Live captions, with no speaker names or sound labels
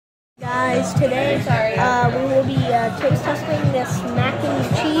Guys, today we will be taste testing this mac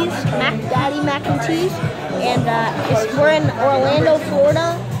daddy mac and cheese, and we're in Orlando,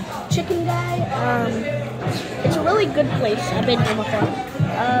 Florida. Chicken Guy. It's a really good place. I've been there before.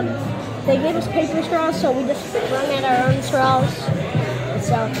 They gave us paper straws, so we just run at our own straws.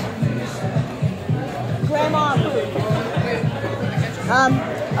 So, Grandma approved.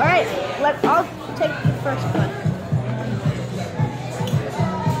 All right, I'll take the first one.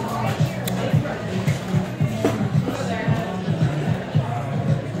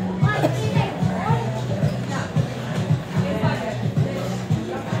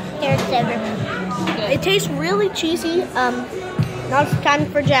 It tastes really cheesy. Now it's time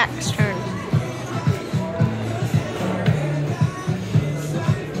for Jack's turn.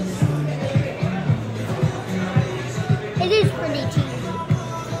 It is pretty cheesy.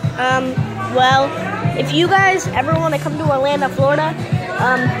 Well, if you guys ever want to come to Orlando, Florida,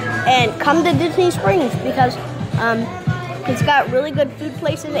 and come to Disney Springs, because it's got really good food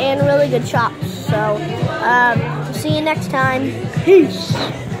places and really good shops. So, see you next time. Peace.